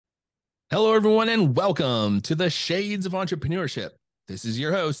Hello, everyone, and welcome to the Shades of Entrepreneurship. This is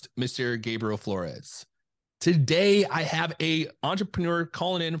your host, Mr. Gabriel Flores. Today, I have a entrepreneur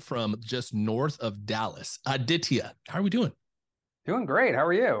calling in from just north of Dallas, Aditya. How are we doing? Doing great. How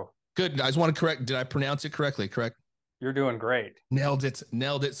are you? Good. I just want to correct. Did I pronounce it correctly? Correct. You're doing great. Nailed it.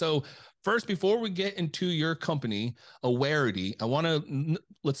 Nailed it. So, first, before we get into your company, Awarity, I want to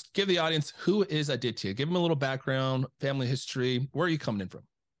let's give the audience who is Aditya. Give them a little background, family history. Where are you coming in from?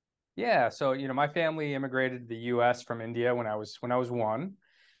 Yeah, so my family immigrated to the US from India when I was one.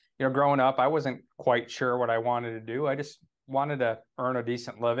 Growing up, I wasn't quite sure what I wanted to do. I just wanted to earn a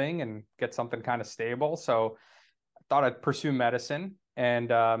decent living and get something kind of stable. So I thought I'd pursue medicine.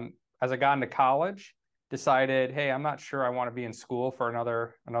 And as I got into college, decided, hey, I'm not sure I want to be in school for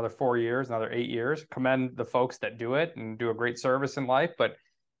another 4 years, another 8 years. Commend the folks that do it and do a great service in life, but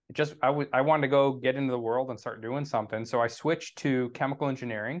I wanted to go get into the world and start doing something. So I switched to chemical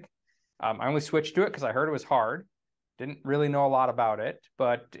engineering. I only switched to it because I heard it was hard. Didn't really know a lot about it,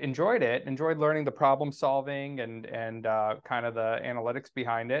 but enjoyed it. Enjoyed learning the problem solving and kind of the analytics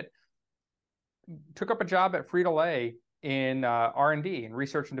behind it. Took up a job at Frito-Lay in R&D and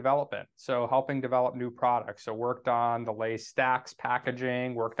research and development. So helping develop new products. So worked on the Lay's stacks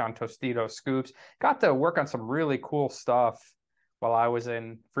packaging, worked on Tostitos scoops, got to work on some really cool stuff while I was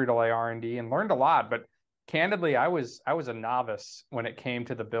in Frito-Lay R&D and learned a lot. But candidly, I was a novice when it came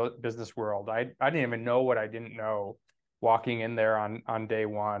to the business world. I didn't even know what I didn't know walking in there on day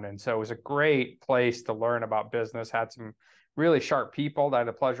one. And so it was a great place to learn about business, had some really sharp people that I had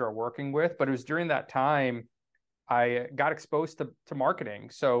the pleasure of working with. But it was during that time I got exposed to marketing.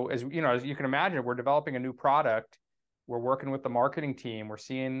 So as you can imagine, we're developing a new product. We're working with the marketing team. We're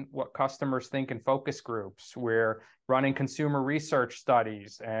seeing what customers think in focus groups. We're running consumer research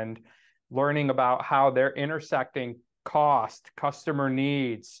studies and learning about how they're intersecting cost, customer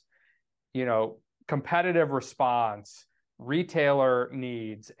needs, competitive response, retailer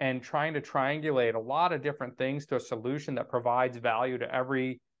needs, and trying to triangulate a lot of different things to a solution that provides value to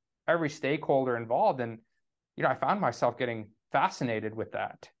every stakeholder involved. And I found myself getting fascinated with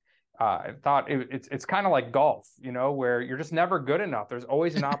that. I thought it's kind of like golf, where you're just never good enough. There's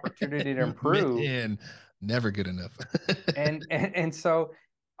always an opportunity to improve, Man, never good enough. and so,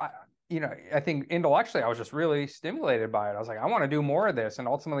 I, I think intellectually I was just really stimulated by it. I was like, I want to do more of this, and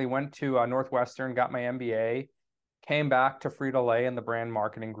ultimately went to Northwestern, got my MBA, came back to Frito-Lay in the brand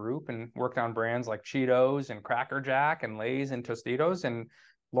marketing group, and worked on brands like Cheetos and Cracker Jack and Lay's and Tostitos, and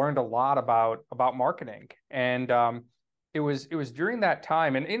learned a lot about marketing. And it was during that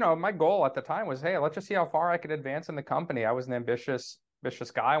time, and my goal at the time was, hey, let's just see how far I could advance in the company. I was an ambitious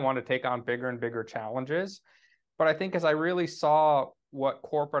guy. I wanted to take on bigger and bigger challenges. But I think as I really saw what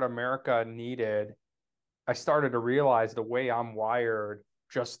corporate America needed, I started to realize the way I'm wired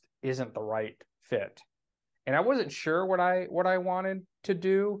just isn't the right fit. And I wasn't sure what I wanted to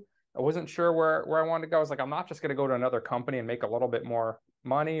do. I wasn't sure where I wanted to go. I was like, I'm not just going to go to another company and make a little bit more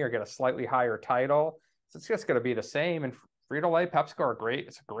money or get a slightly higher title. So it's just going to be the same. And Frito-Lay, PepsiCo are great.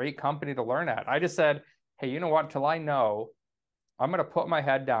 It's a great company to learn at. I just said, hey, you know what? Until I know, I'm going to put my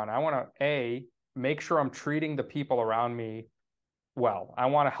head down. I want to make sure I'm treating the people around me well. I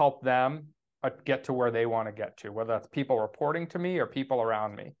want to help them get to where they want to get to, whether that's people reporting to me or people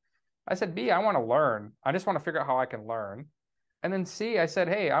around me. I said, B, I want to learn. I just want to figure out how I can learn. And then C, I said,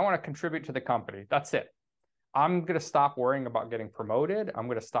 hey, I want to contribute to the company. That's it. I'm going to stop worrying about getting promoted. I'm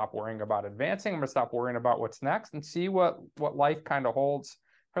going to stop worrying about advancing. I'm going to stop worrying about what's next and see what life kind of holds.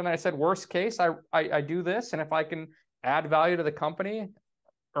 And then I said, worst case, I do this. And if I can add value to the company,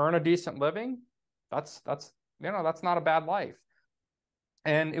 earn a decent living, that's not a bad life.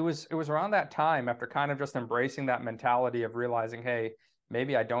 And it was around that time, after kind of just embracing that mentality of realizing, hey,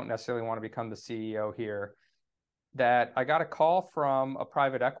 maybe I don't necessarily want to become the CEO here, that I got a call from a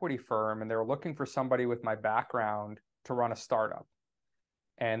private equity firm, and they were looking for somebody with my background to run a startup.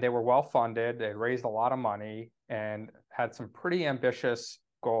 And they were well funded. They raised a lot of money and had some pretty ambitious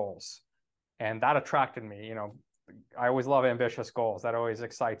goals. And that attracted me. I always love ambitious goals. That always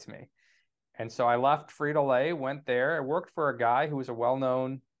excites me. And so I left Frito-Lay, went there. I worked for a guy who was a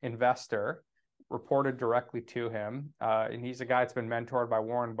well-known investor, reported directly to him. And he's a guy that's been mentored by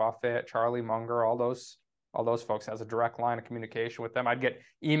Warren Buffett, Charlie Munger, all those folks. Has a direct line of communication with them. I'd get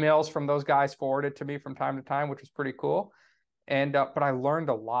emails from those guys forwarded to me from time to time, which was pretty cool. And but I learned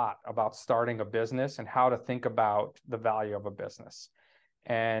a lot about starting a business and how to think about the value of a business.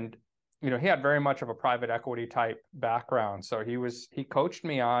 And he had very much of a private equity type background, so he coached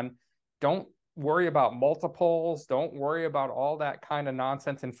me on, don't worry about multiples, don't worry about all that kind of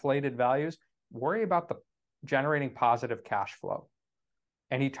nonsense, inflated values. Worry about the generating positive cash flow.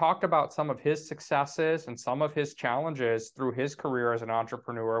 And he talked about some of his successes and some of his challenges through his career as an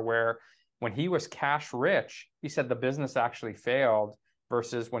entrepreneur, where when he was cash rich, he said the business actually failed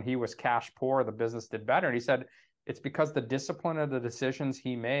versus when he was cash poor, the business did better. And he said it's because the discipline of the decisions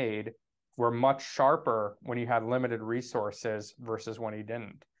he made were much sharper when he had limited resources versus when he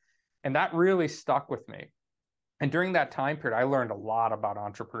didn't. And that really stuck with me. And during that time period, I learned a lot about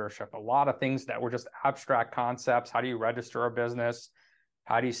entrepreneurship, a lot of things that were just abstract concepts. How do you register a business?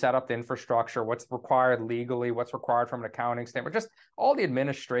 How do you set up the infrastructure? What's required legally? What's required from an accounting standpoint? Just all the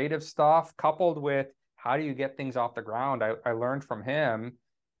administrative stuff coupled with how do you get things off the ground? I learned from him,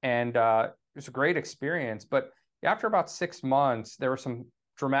 and it was a great experience. But after about 6 months, there were some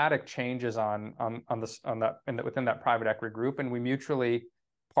dramatic changes within that private equity group, and we mutually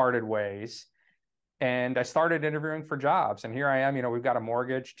parted ways. And I started interviewing for jobs. And here I am, we've got a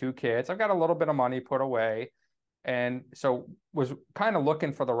mortgage, 2 kids. I've got a little bit of money put away. And so was kind of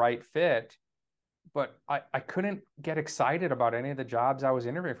looking for the right fit, but I couldn't get excited about any of the jobs I was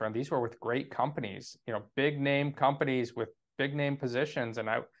interviewing for. These were with great companies, big name companies with big name positions. And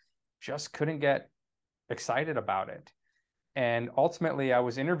I just couldn't get excited about it. And ultimately I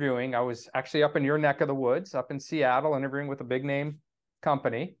was actually up in your neck of the woods, up in Seattle, interviewing with a big name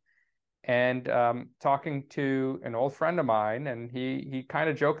company. And talking to an old friend of mine, and he kind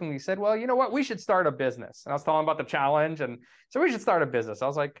of jokingly said, well, you know what, we should start a business. And I was telling him about the challenge, and so we should start a business. I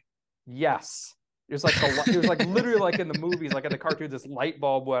was like, yes. It was like literally like in the movies, like in the cartoons, this light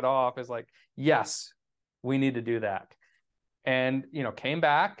bulb went off. It's like, yes, we need to do that. And came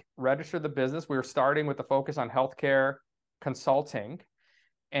back, registered the business. We were starting with the focus on healthcare consulting,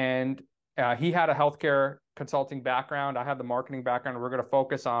 and he had a healthcare consulting background. I had the marketing background. We're going to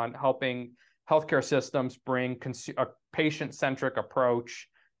focus on helping healthcare systems bring a patient-centric approach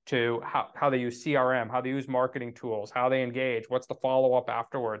to how they use CRM, how they use marketing tools, how they engage, what's the follow-up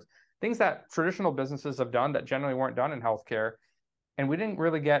afterwards, things that traditional businesses have done that generally weren't done in healthcare. And we didn't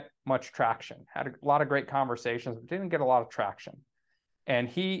really get much traction. Had a lot of great conversations, but didn't get a lot of traction. And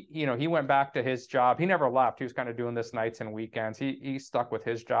he went back to his job. He never left. He was kind of doing this nights and weekends. He stuck with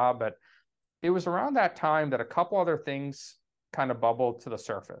his job, but it was around that time that a couple other things kind of bubbled to the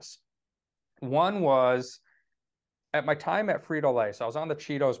surface. One was at my time at Frito-Lay, so I was on the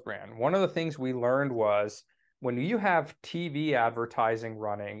Cheetos brand. One of the things we learned was when you have TV advertising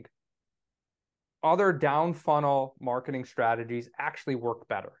running, other down funnel marketing strategies actually work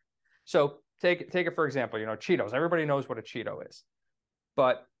better. So take it for example, Cheetos. Everybody knows what a Cheeto is.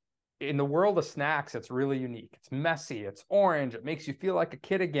 But in the world of snacks, it's really unique. It's messy, it's orange, it makes you feel like a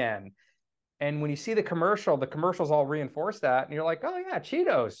kid again. And when you see the commercials all reinforce that. And you're like, oh yeah,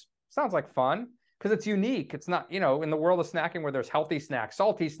 Cheetos. Sounds like fun. Because it's unique. It's not, in the world of snacking where there's healthy snacks,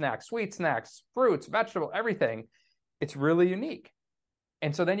 salty snacks, sweet snacks, fruits, vegetables, everything. It's really unique.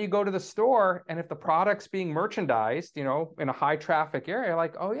 And so then you go to the store, and if the product's being merchandised, in a high traffic area, you're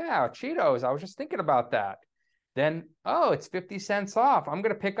like, oh yeah, Cheetos. I was just thinking about that. Then, oh, it's 50 cents off. I'm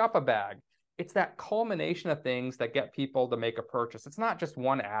going to pick up a bag. It's that culmination of things that get people to make a purchase. It's not just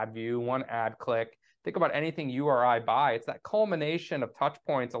one ad view, one ad click. Think about anything you or I buy. It's that culmination of touch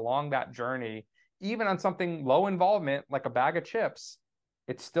points along that journey, even on something low involvement like a bag of chips.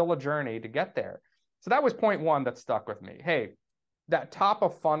 It's still a journey to get there. So that was point one that stuck with me. Hey, that top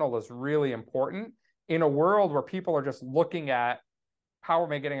of funnel is really important in a world where people are just looking at how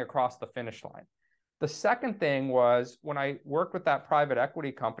am I getting across the finish line. The second thing was when I worked with that private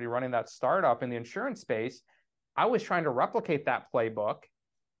equity company running that startup in the insurance space, I was trying to replicate that playbook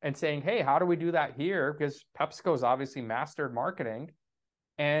and saying, hey, how do we do that here? Because PepsiCo's obviously mastered marketing.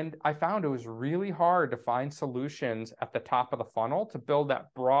 And I found it was really hard to find solutions at the top of the funnel to build that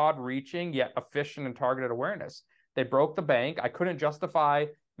broad reaching yet efficient and targeted awareness. They broke the bank. I couldn't justify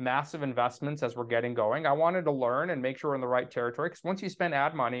massive investments as we're getting going. I wanted to learn and make sure we're in the right territory, because once you spend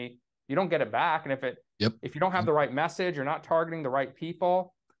ad money, you don't get it back. And if you don't have the right message, you're not targeting the right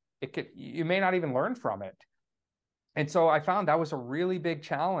people, you may not even learn from it. And so I found that was a really big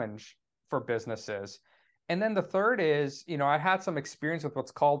challenge for businesses. And then the third is, I had some experience with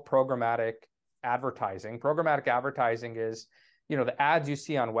what's called programmatic advertising. Programmatic advertising is, the ads you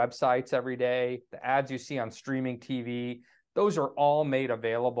see on websites every day, the ads you see on streaming TV, those are all made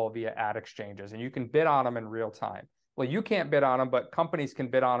available via ad exchanges, and you can bid on them in real time. Well, you can't bid on them, but companies can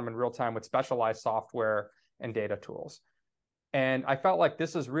bid on them in real time with specialized software and data tools. And I felt like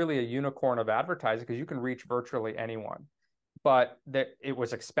this is really a unicorn of advertising because you can reach virtually anyone. But that it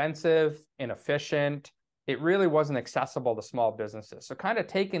was expensive, inefficient. It really wasn't accessible to small businesses. So kind of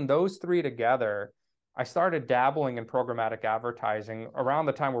taking those three together, I started dabbling in programmatic advertising around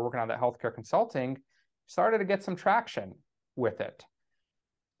the time we're working on that healthcare consulting, started to get some traction with it.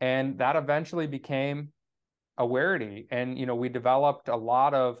 And that eventually became Awarity. And, we developed a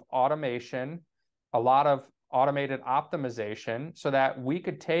lot of automation, a lot of automated optimization so that we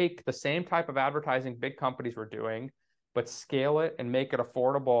could take the same type of advertising big companies were doing, but scale it and make it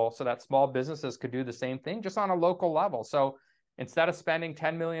affordable so that small businesses could do the same thing just on a local level. So instead of spending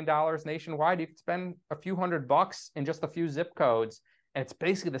 $10 million nationwide, you could spend a few $100 in just a few zip codes. And it's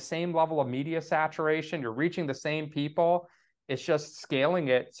basically the same level of media saturation. You're reaching the same people. It's just scaling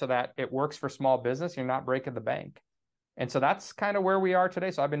it so that it works for small business. You're not breaking the bank. And so that's kind of where we are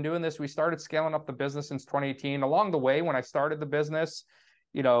today. So I've been doing this. We started scaling up the business since 2018. Along the way, when I started the business,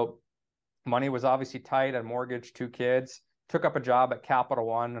 money was obviously tight. I mortgaged 2 kids, took up a job at Capital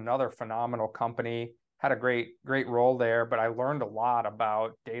One, another phenomenal company, had a great role there. But I learned a lot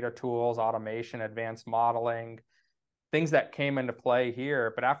about data tools, automation, advanced modeling, things that came into play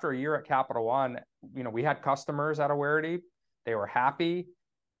here. But after a year at Capital One, we had customers at Awarity. They were happy.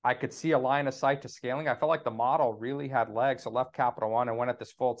 I could see a line of sight to scaling. I felt like the model really had legs. So left Capital One and went at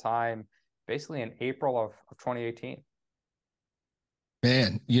this full time, basically in April of 2018.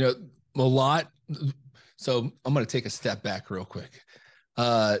 Man, a lot. So I'm going to take a step back real quick.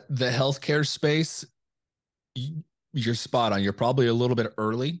 The healthcare space, you're spot on. You're probably a little bit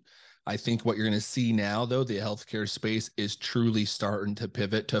early. I think what you're going to see now, though, the healthcare space is truly starting to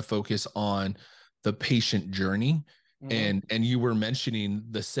pivot to focus on the patient journey. And you were mentioning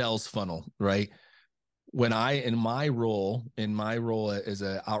the sales funnel, right? When in my role as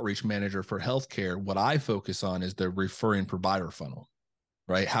an outreach manager for healthcare, what I focus on is the referring provider funnel,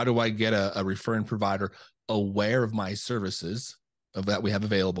 right? How do I get a referring provider aware of my services of that we have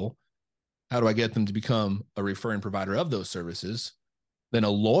available? How do I get them to become a referring provider of those services, then a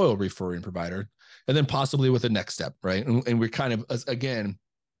loyal referring provider, and then possibly with the next step, right? And we're kind of, again,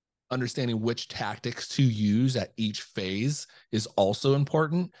 understanding which tactics to use at each phase is also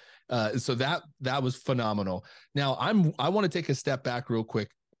important. So that was phenomenal. Now I want to take a step back real quick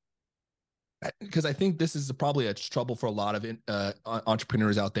because I think this is probably a trouble for a lot of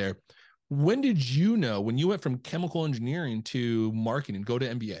entrepreneurs out there. When did you know, when you went from chemical engineering to marketing, go to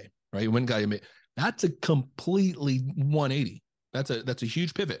MBA, right? You went and got MBA. That's a completely 180. That's a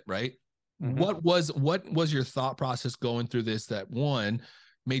huge pivot, right? What was your thought process going through this that one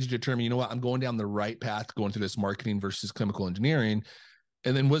made you determine, I'm going down the right path, going through this marketing versus chemical engineering?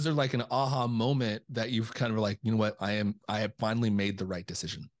 And then was there like an aha moment that you've kind of like, I have finally made the right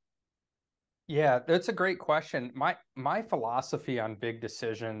decision? Yeah, that's a great question. My philosophy on big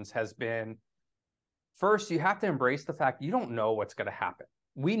decisions has been, first, you have to embrace the fact you don't know what's going to happen.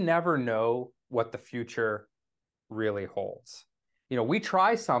 We never know what the future really holds. We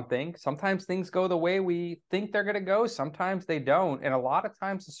try something. Sometimes things go the way we think they're going to go. Sometimes they don't. And a lot of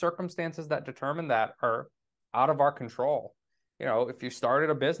times the circumstances that determine that are out of our control. If you started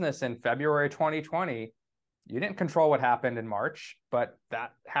a business in February 2020, you didn't control what happened in March, but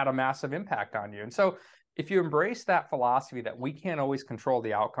that had a massive impact on you. And so if you embrace that philosophy that we can't always control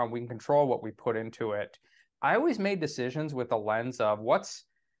the outcome, we can control what we put into it. I always made decisions with the lens of what's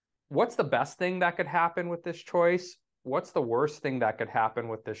the best thing that could happen with this choice? What's the worst thing that could happen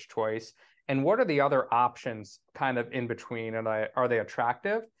with this choice? And what are the other options kind of in between? And are they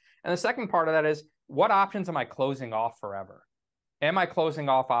attractive? And the second part of that is, what options am I closing off forever? Am I closing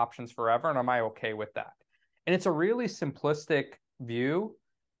off options forever? And am I okay with that? And it's a really simplistic view,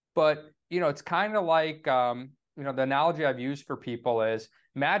 but, it's kind of like, the analogy I've used for people is,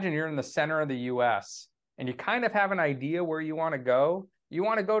 imagine you're in the center of the US and you kind of have an idea where you want to go. You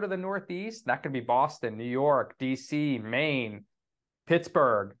want to go to the Northeast? That could be Boston, New York, DC, Maine,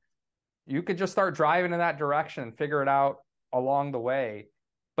 Pittsburgh. You could just start driving in that direction and figure it out along the way.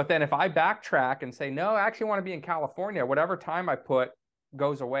 But then if I backtrack and say, no, I actually want to be in California, whatever time I put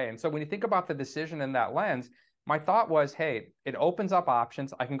goes away. And so when you think about the decision in that lens, my thought was, hey, it opens up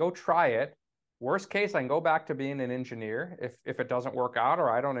options. I can go try it. Worst case, I can go back to being an engineer if it doesn't work out or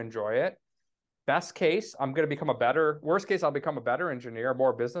I don't enjoy it. Best case, worst case, I'll become a better engineer, a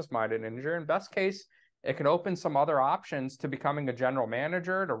more business-minded engineer. And best case, it can open some other options to becoming a general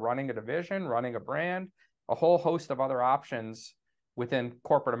manager, to running a division, running a brand, a whole host of other options within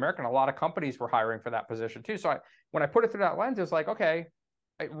corporate America. And a lot of companies were hiring for that position too. So when I put it through that lens, it's like, okay,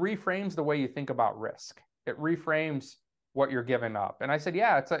 it reframes the way you think about risk. It reframes what you're giving up. And I said,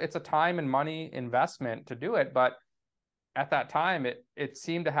 yeah, it's a time and money investment to do it, but at that time, it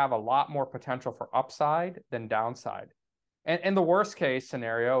seemed to have a lot more potential for upside than downside. And the worst case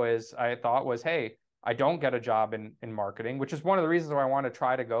scenario is, I thought, was, hey, I don't get a job in marketing, which is one of the reasons why I want to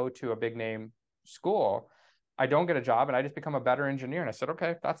try to go to a big name school. I don't get a job and I just become a better engineer. And I said, okay,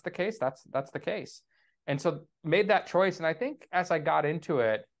 if that's the case, that's the case. And so made that choice. And I think as I got into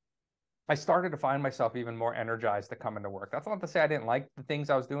it, I started to find myself even more energized to come into work. That's not to say I didn't like the things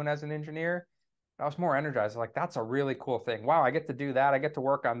I was doing as an engineer. I was more energized. Like, that's a really cool thing. Wow, I get to do that. I get to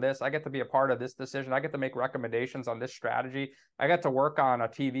work on this. I get to be a part of this decision. I get to make recommendations on this strategy. I get to work on a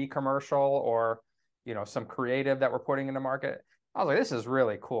TV commercial or, some creative that we're putting in the market. I was like, this is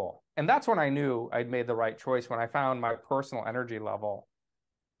really cool. And that's when I knew I'd made the right choice, when I found my personal energy level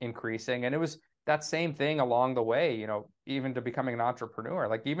increasing. And it was that same thing along the way, even to becoming an entrepreneur.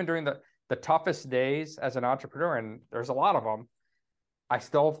 Like, even during the toughest days as an entrepreneur, and there's a lot of them, I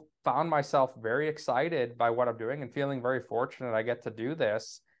still found myself very excited by what I'm doing and feeling very fortunate I get to do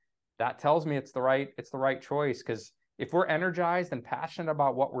this. That tells me it's the right choice, because if we're energized and passionate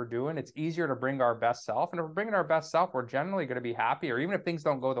about what we're doing, it's easier to bring our best self. And if we're bringing our best self, we're generally going to be happier, even if things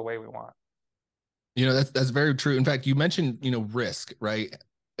don't go the way we want. That's very true. In fact, you mentioned, risk, right?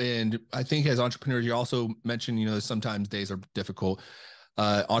 And I think as entrepreneurs, you also mentioned, sometimes days are difficult.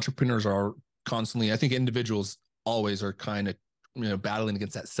 Entrepreneurs are constantly, I think individuals always are kind of, battling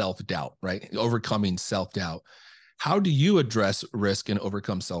against that self-doubt, right? Overcoming self-doubt. How do you address risk and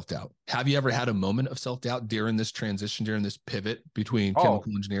overcome self-doubt? Have you ever had a moment of self-doubt during this transition, during this pivot between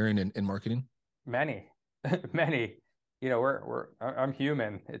chemical engineering and marketing? Many, many. I'm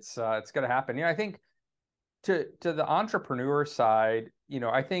human. It's going to happen. I think to the entrepreneur side,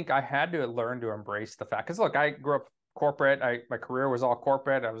 I think I had to learn to embrace the fact, because look, I grew up corporate. My career was all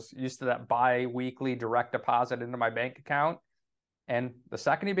corporate. I was used to that bi-weekly direct deposit into my bank account. And the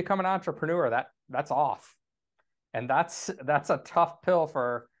second you become an entrepreneur, that's off. And that's a tough pill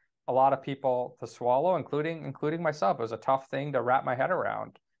for a lot of people to swallow, including myself. It was a tough thing to wrap my head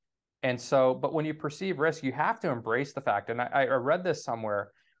around. And so, but when you perceive risk, you have to embrace the fact. And I read this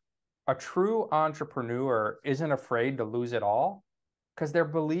somewhere. A true entrepreneur isn't afraid to lose it all, because they're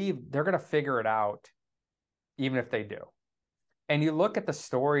going to figure it out, even if they do. And you look at the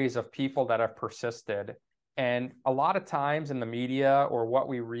stories of people that have persisted, and a lot of times in the media or what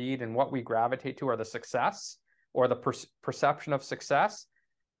we read and what we gravitate to are the success or the perception of success.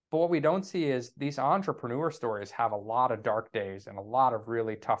 But what we don't see is these entrepreneur stories have a lot of dark days and a lot of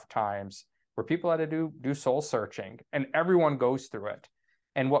really tough times where people had to do soul searching, and everyone goes through it.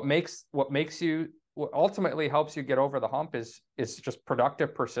 And what ultimately helps you get over the hump is just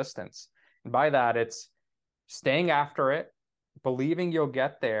productive persistence. And by that, it's staying after it, believing you'll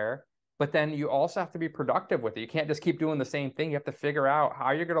get there, but then you also have to be productive with it. You can't just keep doing the same thing. You have to figure out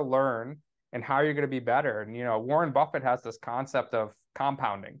how you're going to learn and how you're going to be better. And, Warren Buffett has this concept of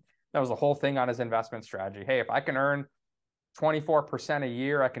compounding. That was the whole thing on his investment strategy. Hey, if I can earn 24% a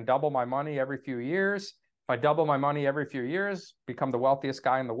year, I can double my money every few years. If I double my money every few years, become the wealthiest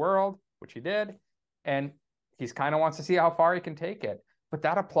guy in the world, which he did. And he's kind of wants to see how far he can take it. But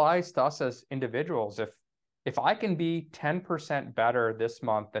that applies to us as individuals. If I can be 10% better this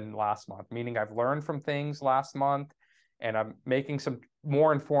month than last month, meaning I've learned from things last month and I'm making some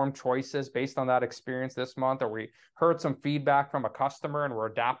more informed choices based on that experience this month, or we heard some feedback from a customer and we're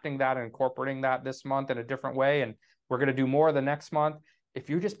adapting that and incorporating that this month in a different way, and we're going to do more the next month. If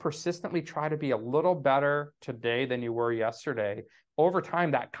you just persistently try to be a little better today than you were yesterday, over time,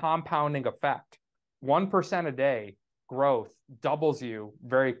 that compounding effect, 1% a day growth doubles you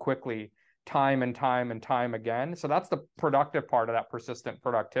very quickly, time and time and time again. So that's the productive part of that persistent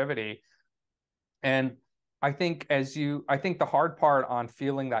productivity. And I think the hard part on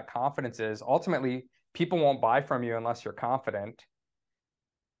feeling that confidence is ultimately people won't buy from you unless you're confident.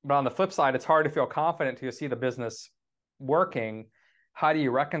 But on the flip side, it's hard to feel confident till you see the business working. How do you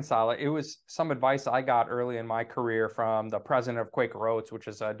reconcile it? It was some advice I got early in my career from the president of Quaker Oats, which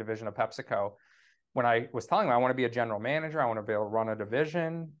is a division of PepsiCo. When I was telling him I want to be a general manager, I want to be able to run a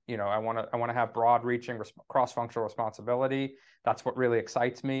division, I want to have broad-reaching cross-functional responsibility. That's what really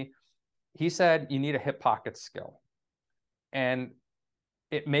excites me. He said you need a hip pocket skill, and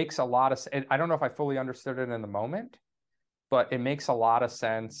it makes a lot of sense. I don't know if I fully understood it in the moment, but it makes a lot of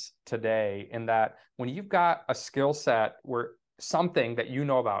sense today, in that when you've got a skill set where something that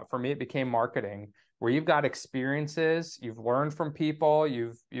about, for me, it became marketing, where you've got experiences, you've learned from people,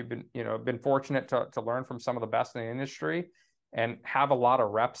 you've been fortunate to learn from some of the best in the industry and have a lot of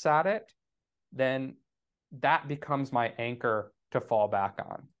reps at it, then that becomes my anchor to fall back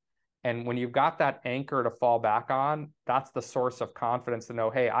on. And when you've got that anchor to fall back on, that's the source of confidence to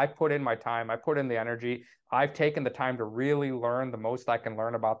know, hey, I put in my time, I put in the energy, I've taken the time to really learn the most I can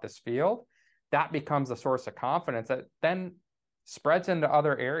learn about this field. That becomes a source of confidence that then spreads into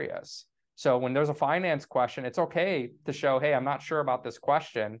other areas. So when there's a finance question, it's okay to show, hey, I'm not sure about this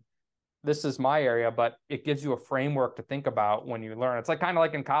question. This is my area, but it gives you a framework to think about when you learn. It's like kind of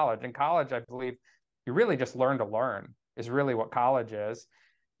like in college. In college, I believe you really just learn to learn is really what college is.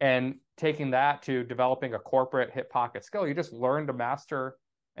 And taking that to developing a corporate hip pocket skill, you just learn to master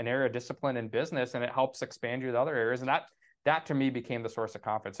an area of discipline in business, and it helps expand you to other areas. And that to me became the source of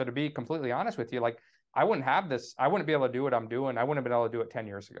confidence. So to be completely honest with you, like I wouldn't have this, I wouldn't be able to do what I'm doing. I wouldn't have been able to do it 10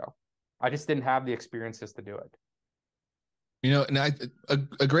 years ago. I just didn't have the experiences to do it. And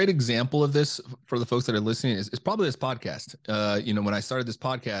a great example of this for the folks that are listening is probably this podcast. When I started this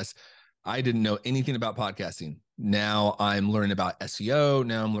podcast, I didn't know anything about podcasting. Now I'm learning about SEO.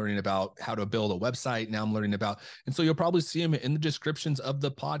 Now I'm learning about how to build a website. Now I'm learning about, and so you'll probably see them in the descriptions of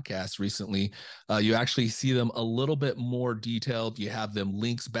the podcast recently. You actually see them a little bit more detailed. You have them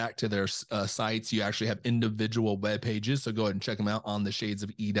links back to their sites. You actually have individual web pages. So go ahead and check them out on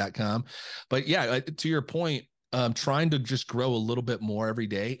theshadesofe.com. But yeah, to your point, trying to just grow a little bit more every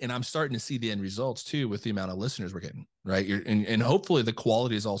day. And I'm starting to see the end results too with the amount of listeners we're getting, right? And hopefully the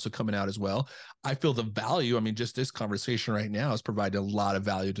quality is also coming out as well. I feel the value. I mean, just this conversation right now is providing a lot of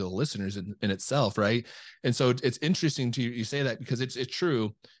value to the listeners in itself, right? And so it's interesting to you say that because it's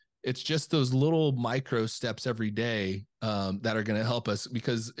true. It's just those little micro steps every day that are going to help us,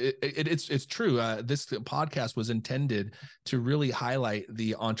 because it's true. This podcast was intended to really highlight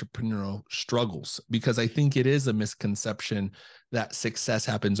the entrepreneurial struggles, because I think it is a misconception that success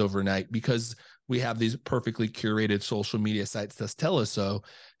happens overnight because we have these perfectly curated social media sites that tell us so.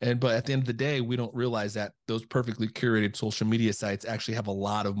 But at the end of the day, we don't realize that those perfectly curated social media sites actually have a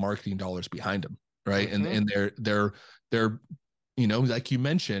lot of marketing dollars behind them, right? Mm-hmm. And they're like you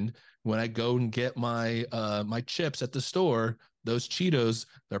mentioned, when I go and get my my chips at the store, those Cheetos,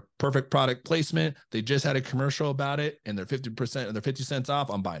 they're perfect product placement. They just had a commercial about it, and they're 50% or they're 50 cents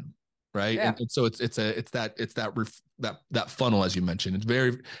off. I'm buying them, right? Yeah. And so it's that funnel, as you mentioned. It's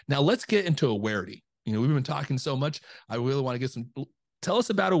very. Now let's get into Awarity. We've been talking so much. I really want to get some. Tell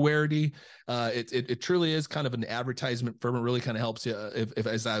us about Awarity. It truly is kind of an advertisement firm. It really kind of helps you if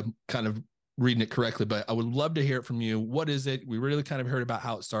as I'm kind of reading it correctly, but I would love to hear it from you. What is it? We really kind of heard about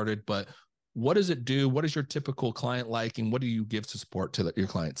how it started, but what does it do? What is your typical client like, and what do you give to support to your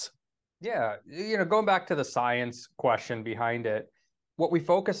clients? Yeah. Going back to the science question behind it, what we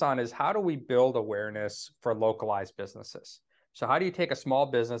focus on is how do we build awareness for localized businesses? So how do you take a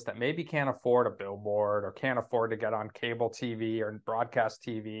small business that maybe can't afford a billboard or can't afford to get on cable TV or broadcast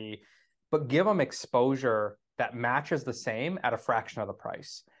TV, but give them exposure that matches the same at a fraction of the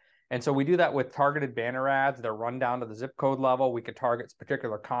price? And so we do that with targeted banner ads. They're run down to the zip code level. We could target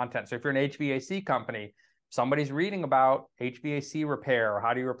particular content. So if you're an HVAC company, somebody's reading about HVAC repair, or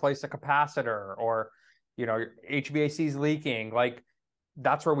how do you replace a capacitor, or your HVAC is leaking, like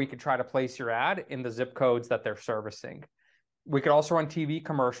that's where we could try to place your ad in the zip codes that they're servicing. We could also run TV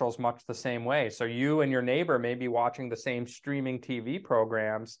commercials much the same way. So you and your neighbor may be watching the same streaming TV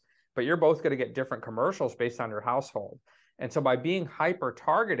programs, but you're both going to get different commercials based on your household. And so by being hyper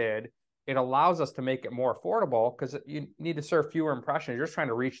targeted, it allows us to make it more affordable because you need to serve fewer impressions. You're just trying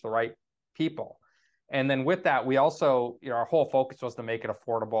to reach the right people. And then with that, we also, our whole focus was to make it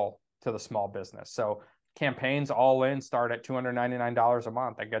affordable to the small business. So campaigns all in start at $299 a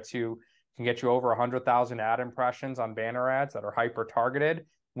month. That can get you over 100,000 ad impressions on banner ads that are hyper targeted.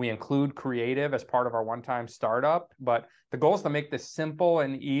 We include creative as part of our one-time startup, but the goal is to make this simple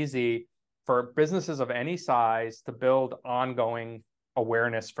and easy for businesses of any size to build ongoing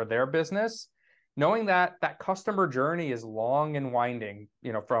awareness for their business, knowing that that customer journey is long and winding,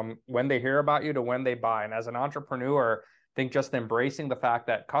 from when they hear about you to when they buy. And as an entrepreneur, I think just embracing the fact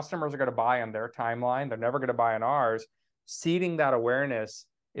that customers are going to buy on their timeline, they're never going to buy on ours. Seeding that awareness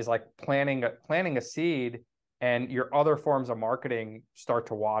is like planting a seed, and your other forms of marketing start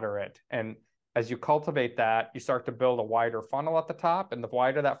to water it. And as you cultivate that, you start to build a wider funnel at the top. And the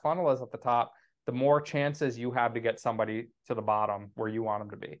wider that funnel is at the top, the more chances you have to get somebody to the bottom where you want them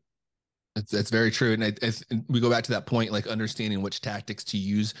to be. That's very true. And we go back to that point, like understanding which tactics to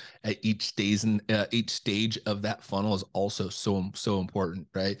use at each stage of that funnel is also so important,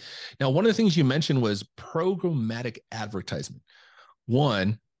 right? Now, one of the things you mentioned was programmatic advertisement.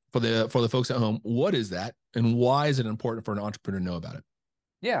 One, for the folks at home, what is that, and why is it important for an entrepreneur to know about it?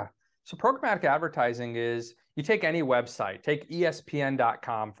 Yeah. So programmatic advertising is, you take any website, take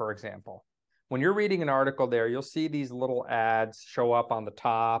ESPN.com, for example. When you're reading an article there, you'll see these little ads show up on the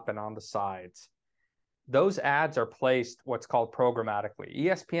top and on the sides. Those ads are placed what's called programmatically.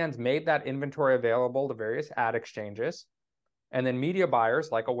 ESPN's made that inventory available to various ad exchanges. And then media buyers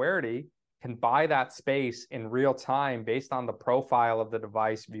like Awarity can buy that space in real time based on the profile of the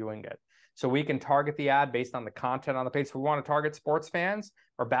device viewing it. So we can target the ad based on the content on the page. So we want to target sports fans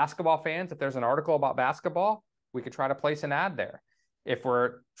or basketball fans. If there's an article about basketball, we could try to place an ad there. If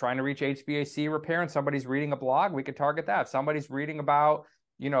we're trying to reach HVAC repair and somebody's reading a blog, we could target that. If somebody's reading about,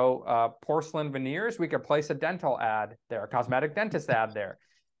 porcelain veneers, we could place a dental ad there, a cosmetic dentist ad there.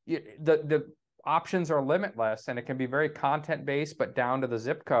 The options are limitless, and it can be very content-based, but down to the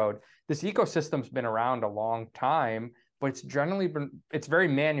zip code. This ecosystem's been around a long time, but it's very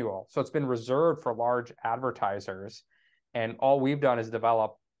manual. So it's been reserved for large advertisers. And all we've done is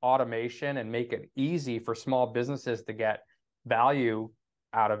develop automation and make it easy for small businesses to get value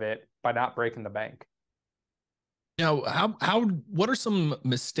out of it by not breaking the bank. What are some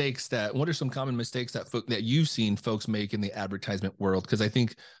common mistakes that you've seen folks make in the advertisement world? Because I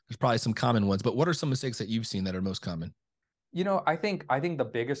think there's probably some common ones, but what are some mistakes that you've seen that are most common? I think the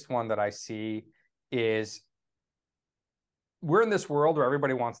biggest one that I see is we're in this world where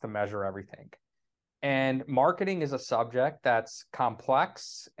everybody wants to measure everything. And marketing is a subject that's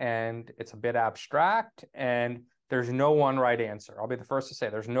complex and it's a bit abstract, and there's no one right answer. I'll be the first to say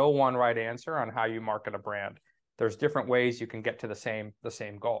there's no one right answer on how you market a brand. There's different ways you can get to the same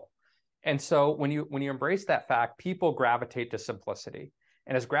goal. And so when you embrace that fact, people gravitate to simplicity.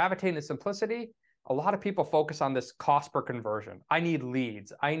 And as gravitating to simplicity, a lot of people focus on this cost per conversion. I need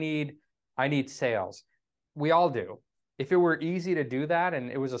leads. I need sales. We all do. If it were easy to do that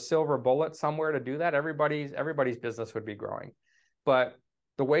and it was a silver bullet somewhere to do that, everybody's business would be growing. But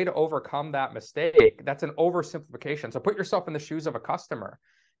the way to overcome that mistake, that's an oversimplification. So put yourself in the shoes of a customer.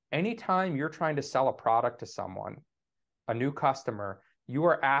 Anytime you're trying to sell a product to someone, a new customer, you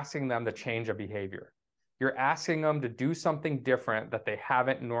are asking them to change a behavior. You're asking them to do something different that they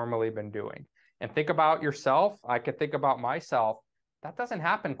haven't normally been doing. And think about yourself. I could think about myself. That doesn't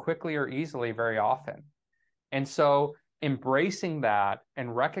happen quickly or easily very often. And so embracing that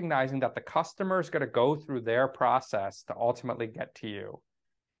and recognizing that the customer is going to go through their process to ultimately get to you,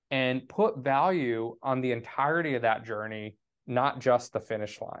 and put value on the entirety of that journey, not just the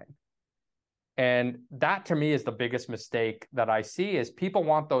finish line. And that to me is the biggest mistake that I see, is people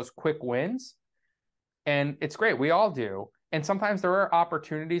want those quick wins. And it's great. We all do. And sometimes there are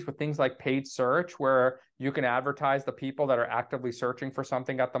opportunities with things like paid search where you can advertise the people that are actively searching for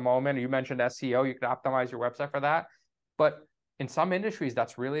something at the moment. You mentioned SEO, you could optimize your website for that. But in some industries,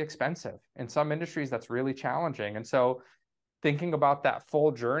 that's really expensive. In some industries, that's really challenging. And so thinking about that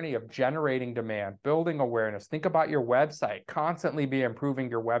full journey of generating demand, building awareness, think about your website, constantly be improving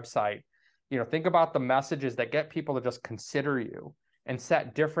your website. Think about the messages that get people to just consider you, and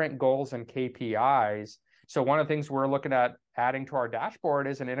set different goals and KPIs. So one of the things we're looking at adding to our dashboard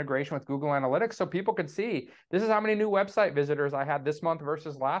is an integration with Google Analytics, so people could see, this is how many new website visitors I had this month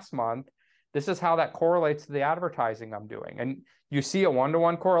versus last month. This is how that correlates to the advertising I'm doing. And you see a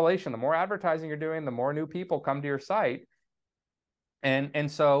one-to-one correlation. The more advertising you're doing, the more new people come to your site.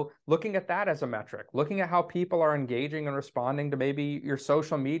 And so looking at that as a metric, looking at how people are engaging and responding to maybe your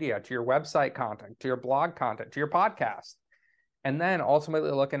social media, to your website content, to your blog content, to your podcast. And then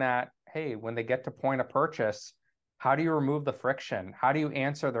ultimately looking at, hey, when they get to point of purchase, how do you remove the friction? How do you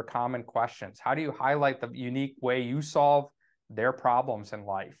answer their common questions? How do you highlight the unique way you solve their problems in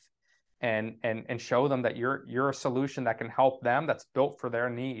life? And show them that you're a solution that can help them, that's built for their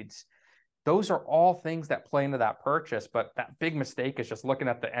needs. Those are all things that play into that purchase. But that big mistake is just looking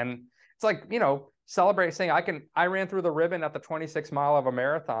at the end. It's like, celebrate saying I ran through the ribbon at the 26 mile of a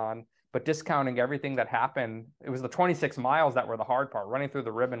marathon, but discounting everything that happened. It was the 26 miles that were the hard part. Running through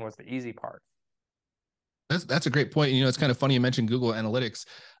the ribbon was the easy part. That's a great point. It's kind of funny you mentioned Google Analytics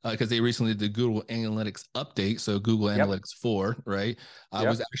because they recently did the Google Analytics update. So Google Analytics 4, right? I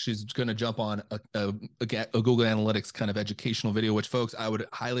was actually going to jump on a Google Analytics kind of educational video, which folks, I would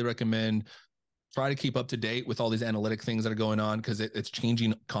highly recommend. Try to keep up to date with all these analytic things that are going on because it's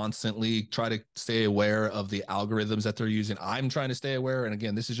changing constantly. Try to stay aware of the algorithms that they're using. I'm trying to stay aware. And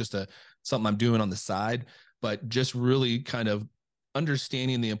again, this is just something I'm doing on the side, but just really kind of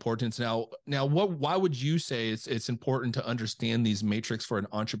understanding the importance. Now, why would you say it's important to understand these metrics for an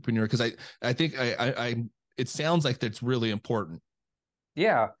entrepreneur? Because I think it sounds like that's really important.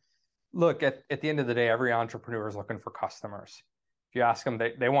 Yeah. Look, at the end of the day, every entrepreneur is looking for customers. If you ask them,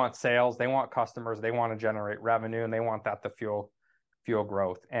 they want sales, they want customers, they want to generate revenue, and they want that to fuel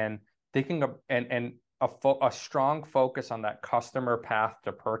growth. And thinking of a strong focus on that customer path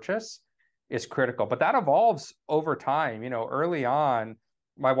to purchase is critical. But that evolves over time. Early on,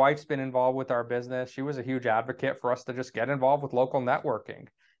 my wife's been involved with our business. She was a huge advocate for us to just get involved with local networking.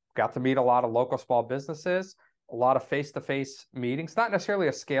 Got to meet a lot of local small businesses, a lot of face-to-face meetings. Not necessarily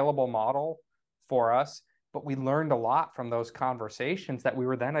a scalable model for us, but we learned a lot from those conversations that we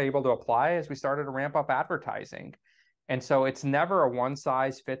were then able to apply as we started to ramp up advertising. And so it's never a one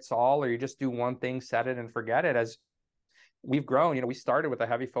size fits all, or you just do one thing, set it and forget it. As we've grown. We started with a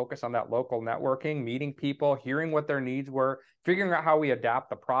heavy focus on that local networking, meeting people, hearing what their needs were, figuring out how we adapt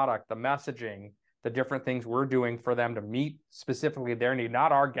the product, the messaging, the different things we're doing for them to meet specifically their need,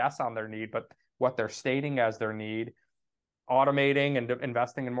 not our guess on their need, but what they're stating as their need, automating and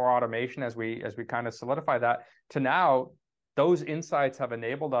investing in more automation as we kind of solidify that, to now those insights have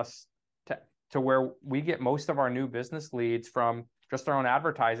enabled us to where we get most of our new business leads from just our own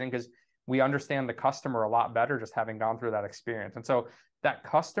advertising, because we understand the customer a lot better just having gone through that experience. And so that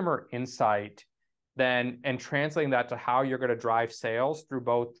customer insight then, and translating that to how you're going to drive sales through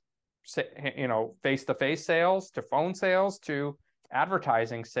both, face-to-face sales to phone sales to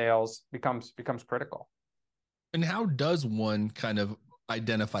advertising sales becomes critical. And how does one kind of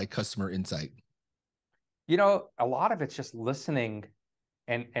identify customer insight? A lot of it's just listening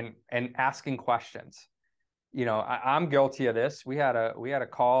and asking questions. I'm guilty of this. We had a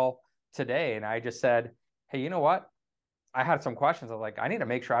call today, and I just said, hey, you know what? I had some questions. I was like, I need to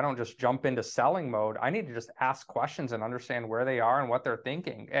make sure I don't just jump into selling mode. I need to just ask questions and understand where they are and what they're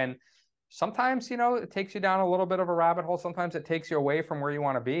thinking. And sometimes, it takes you down a little bit of a rabbit hole. Sometimes it takes you away from where you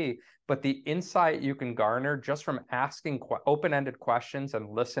want to be. But the insight you can garner just from asking open-ended questions and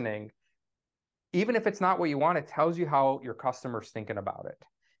listening, even if it's not what you want, it tells you how your customer's thinking about it.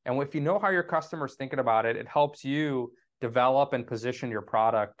 And if you know how your customer's thinking about it, it helps you develop and position your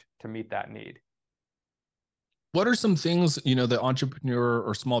product to meet that need. What are some things, the entrepreneur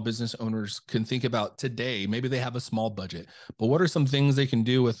or small business owners can think about today? Maybe they have a small budget, but what are some things they can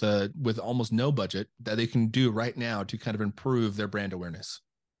do with almost no budget that they can do right now to kind of improve their brand awareness?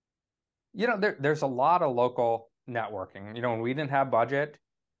 There's a lot of local networking. When we didn't have budget,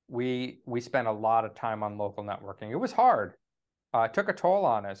 we spent a lot of time on local networking. It was hard. It took a toll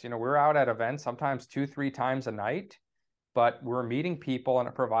on us. We're out at events sometimes 2-3 times a night, but we're meeting people, and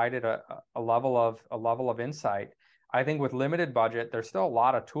it provided a level of insight. I think with limited budget, there's still a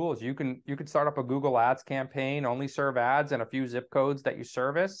lot of tools. You can start up a Google Ads campaign, only serve ads in a few zip codes that you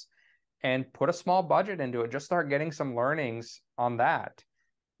service, and put a small budget into it. Just start getting some learnings on that.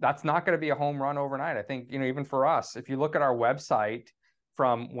 That's not going to be a home run overnight. I think, even for us, if you look at our website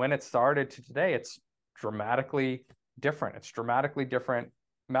from when it started to today, it's dramatically different. It's dramatically different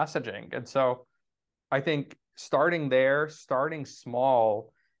messaging. And so I think starting there, starting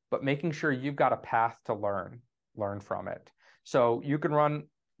small, but making sure you've got a path to learn from it. So you can run,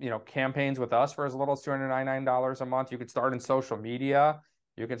 campaigns with us for as little as $299 a month. You could start in social media.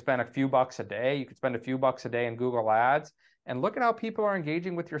 You can spend a few bucks a day. You could spend a few bucks a day in Google Ads, and look at how people are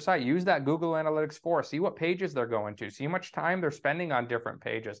engaging with your site. Use that Google Analytics 4. See what pages they're going to. See how much time they're spending on different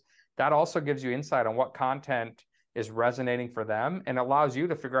pages. That also gives you insight on what content is resonating for them, and allows you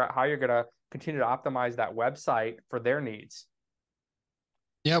to figure out how you're going to continue to optimize that website for their needs.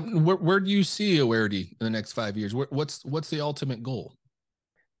 Yeah. Where do you see Awarity in the next 5 years? What's the ultimate goal?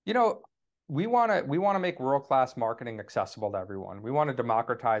 We want to make world-class marketing accessible to everyone. We want to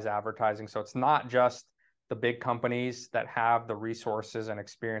democratize advertising, so it's not just the big companies that have the resources and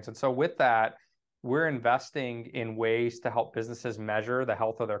experience. And so with that, we're investing in ways to help businesses measure the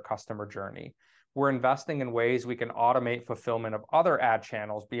health of their customer journey. We're investing in ways we can automate fulfillment of other ad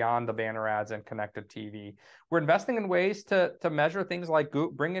channels beyond the banner ads and connected TV. We're investing in ways to measure things like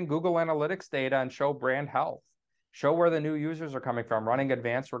bring in Google Analytics data and show brand health, show where the new users are coming from, running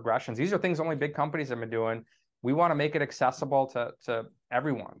advanced regressions. These are things only big companies have been doing. We want to make it accessible to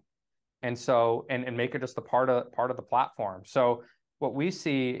everyone. And so, and make it just a part of the platform. So what we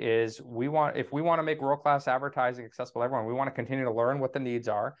see is if we want to make world-class advertising accessible to everyone, we want to continue to learn what the needs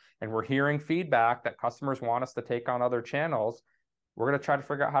are. And we're hearing feedback that customers want us to take on other channels. We're going to try to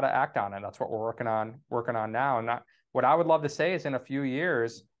figure out how to act on it. That's what we're working on now. And what I would love to say is in a few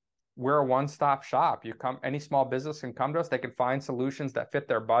years, we're a one-stop shop. Any small business can come to us. They can find solutions that fit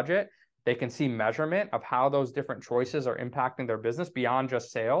their budget. They can see measurement of how those different choices are impacting their business beyond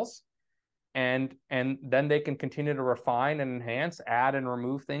just sales. And then they can continue to refine and enhance, add and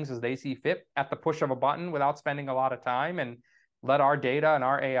remove things as they see fit at the push of a button without spending a lot of time, and let our data and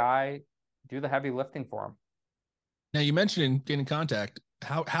our AI do the heavy lifting for them. Now, you mentioned getting in contact.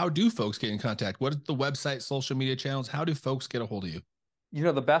 How do folks get in contact? What is the website, social media channels? How do folks get a hold of you?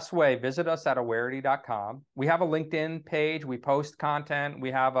 The best way, visit us at awarity.com. We have a LinkedIn page. We post content.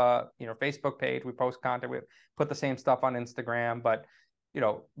 We have a Facebook page. We post content. We put the same stuff on Instagram, but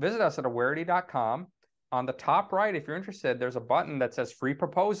visit us at awarity.com. On the top right, if you're interested, there's a button that says free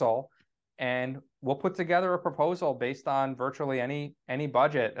proposal, and we'll put together a proposal based on virtually any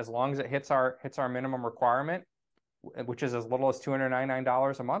budget, as long as it hits our minimum requirement, which is as little as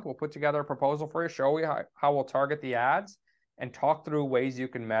 $299 a month. We'll put together a proposal for you, show you how we'll target the ads, and talk through ways you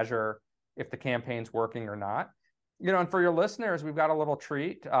can measure if the campaign's working or not. And for your listeners, we've got a little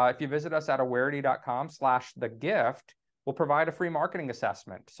treat. If you visit us at awarity.com/thegift, we'll provide a free marketing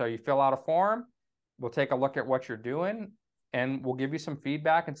assessment. So you fill out a form, we'll take a look at what you're doing, and we'll give you some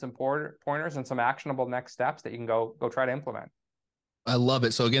feedback and some pointers and some actionable next steps that you can go try to implement. I love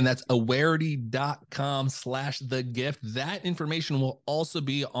it. So again, that's awarity.com/thegift. That information will also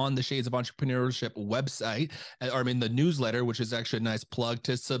be on the Shades of Entrepreneurship website, or I mean the newsletter, which is actually a nice plug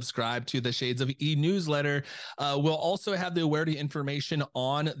to subscribe to the Shades of E newsletter. We'll also have the Awarity information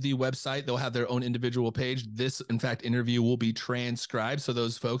on the website. They'll have their own individual page. This, in fact, interview will be transcribed. So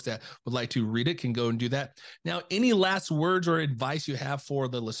those folks that would like to read it can go and do that. Now, any last words or advice you have for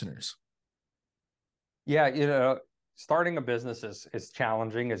the listeners? Yeah, starting a business is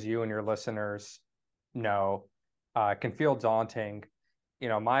challenging, as you and your listeners know. It can feel daunting.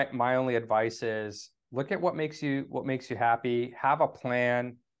 My only advice is look at what makes you happy, have a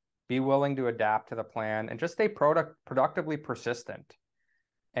plan, be willing to adapt to the plan, and just stay productively persistent.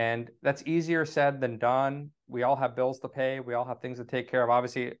 And that's easier said than done. We all have bills to pay. We all have things to take care of.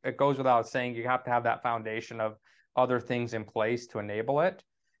 Obviously, it goes without saying you have to have that foundation of other things in place to enable it.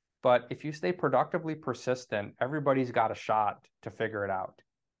 But if you stay productively persistent, everybody's got a shot to figure it out.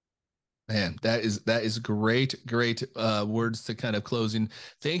 Man, that is great words to kind of closing.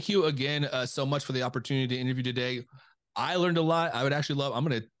 Thank you again so much for the opportunity to interview today. I learned a lot. I would actually love, I'm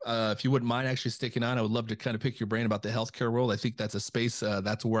going to, if you wouldn't mind actually sticking on, I would love to kind of pick your brain about the healthcare world. I think that's a space,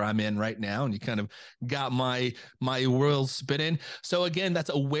 that's where I'm in right now. And you kind of got my world spinning. So again, that's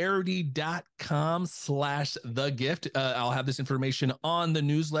awarity.com/thegift. I'll have this information on the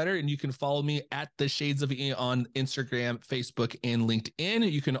newsletter, and you can follow me at the Shades of E on Instagram, Facebook, and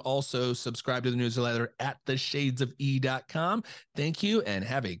LinkedIn. You can also subscribe to the newsletter at theshadesofE.com. Thank you and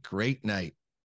have a great night.